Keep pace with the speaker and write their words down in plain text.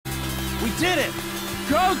We did it!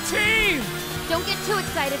 Go team! Don't get too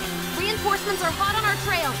excited. Reinforcements are hot on our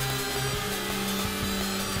trail.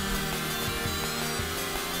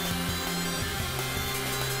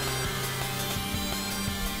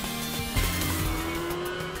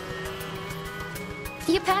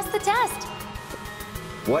 You passed the test.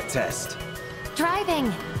 What test?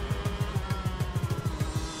 Driving.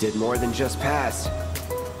 Did more than just pass.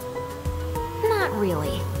 Not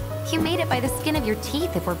really. You made it by the skin of your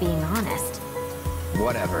teeth, if we're being honest.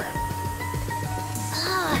 Whatever.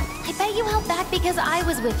 I bet you held back because I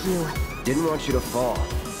was with you. Didn't want you to fall.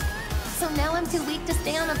 So now I'm too weak to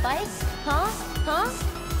stay on a bike? Huh? Huh?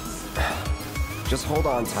 Just hold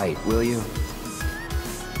on tight, will you?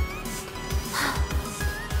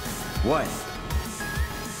 What?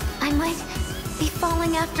 I might be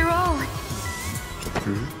falling after all.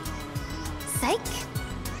 Psych?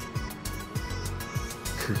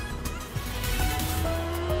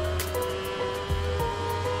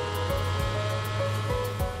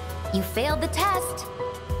 You failed the test.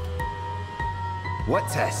 What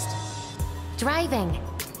test? Driving.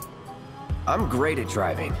 I'm great at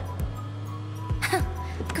driving.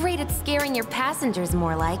 Great at scaring your passengers,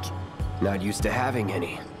 more like. Not used to having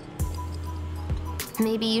any.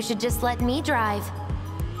 Maybe you should just let me drive.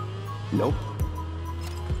 Nope.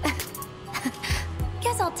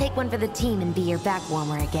 Guess I'll take one for the team and be your back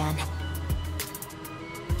warmer again.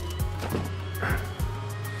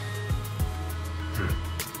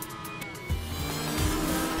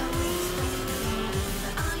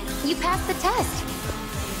 You passed the test.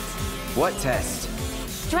 What test?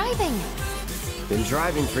 Driving. Been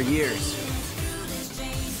driving for years.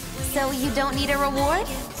 So you don't need a reward?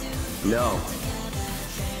 No.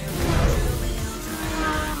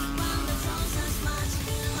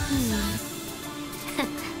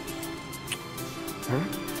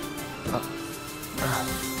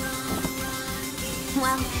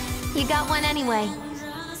 Well, you got one anyway.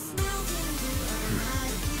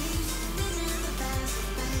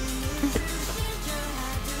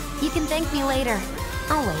 You can thank me later.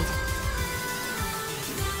 I'll wait.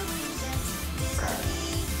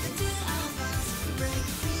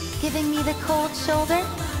 Giving me the cold shoulder?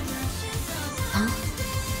 Huh?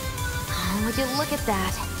 Oh, would you look at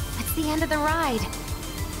that? It's the end of the ride.